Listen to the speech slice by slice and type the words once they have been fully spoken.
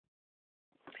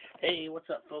Hey, what's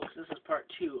up, folks? This is part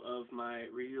 2 of my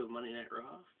review of Monday Night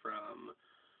Raw from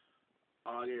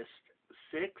August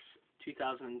 6th,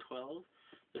 2012.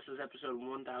 This is episode 1002.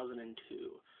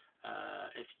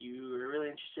 If you are really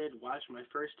interested, watch my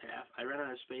first half. I ran out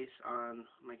of space on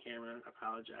my camera, I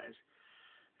apologize,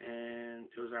 and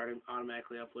it was already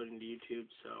automatically uploading to YouTube,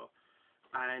 so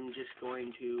I'm just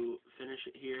going to finish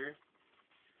it here.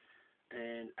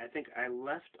 And I think I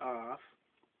left off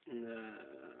in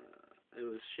it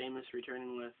was Sheamus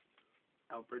returning with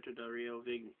Alberto Del Rio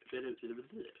video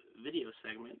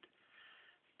segment,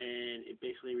 and it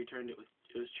basically returned it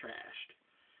was trashed.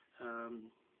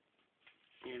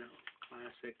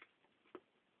 Classic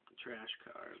trash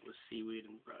card with seaweed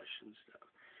and brush and stuff.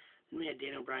 Then we had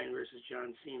Daniel Bryan versus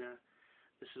John Cena.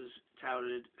 This was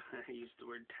touted, I used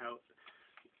the word tout,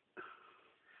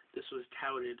 this was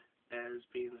touted as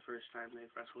being the first time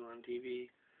they've wrestled on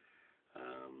TV.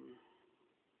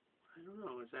 I don't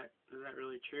know, is that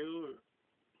really true? Or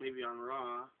maybe on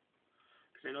Raw,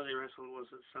 because I know they wrestled, was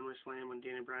it SummerSlam when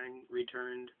Daniel Bryan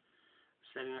returned,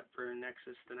 setting up for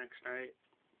Nexus the next night?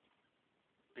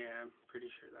 Yeah, I'm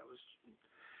pretty sure that was.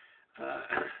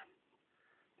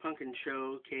 Punk and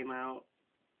Show came out.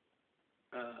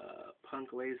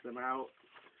 Punk lays them out,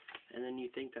 and then you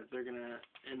think that they're gonna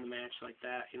end the match like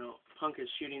that. Punk is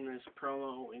shooting this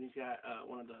promo, and he's got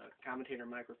one of the commentator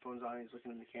microphones on. He's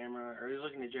looking in the camera, or he's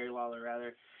looking at Jerry Lawler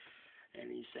rather, and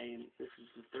he's saying, "This is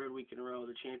the third week in a row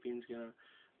the champion's gonna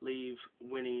leave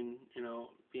winning,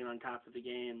 being on top of the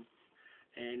game."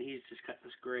 And he's just cut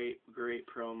this great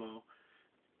promo.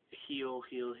 Heel,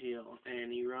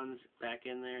 and he runs back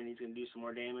in there, and he's going to do some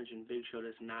more damage, and Big Show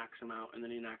just knocks him out, and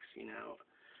then he knocks Cena out,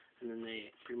 and then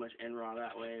they pretty much end Raw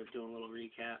that way, doing a little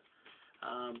recap.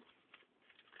 I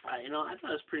thought it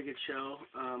was a pretty good show.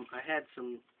 I had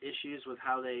some issues with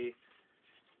how they,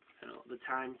 the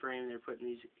time frame they're putting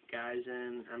these guys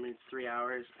in. I mean, it's 3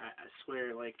 hours. I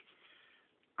swear,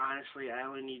 honestly, I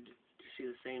only need to see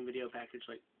the same video package,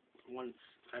 once.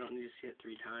 I don't need to see it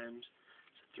 3 times.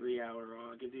 3-hour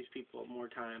Raw. Give these people more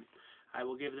time. I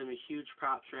will give them a huge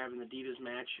props for having the Divas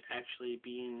match actually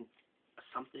being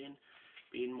something,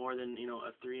 being more than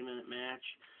a 3-minute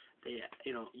match. They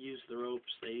used the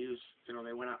ropes. They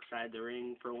went outside the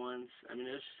ring for once. I mean,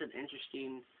 it was just an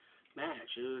interesting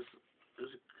match. It was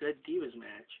a good Divas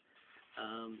match.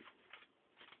 I'm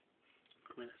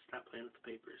gonna stop playing with the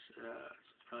papers.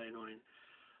 It's probably annoying.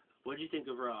 What did you think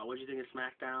of Raw? What did you think of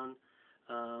SmackDown?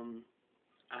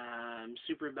 I'm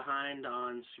super behind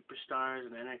on Superstars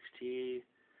and NXT.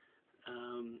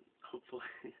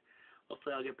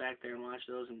 Hopefully I'll get back there and watch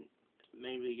those and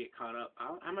maybe get caught up.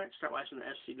 I might start watching the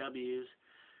FCWs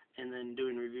and then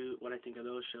doing what I think of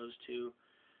those shows too.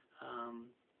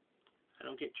 I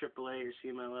don't get AAA or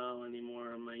CMLL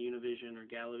anymore on my Univision or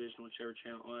Galavision, whichever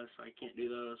channel it was, so I can't do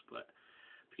those. But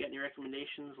if you got any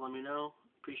recommendations, let me know.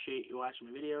 Appreciate you watching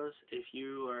my videos. If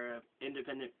you are an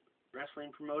independent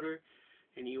wrestling promoter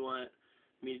and you want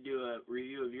me to do a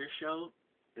review of your show,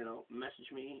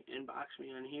 message me, inbox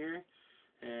me on here,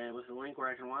 and with a link where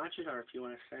I can watch it, or if you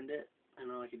want to send it,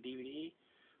 like a DVD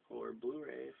or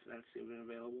Blu-ray, if that's even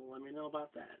available, let me know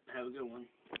about that. Have a good one.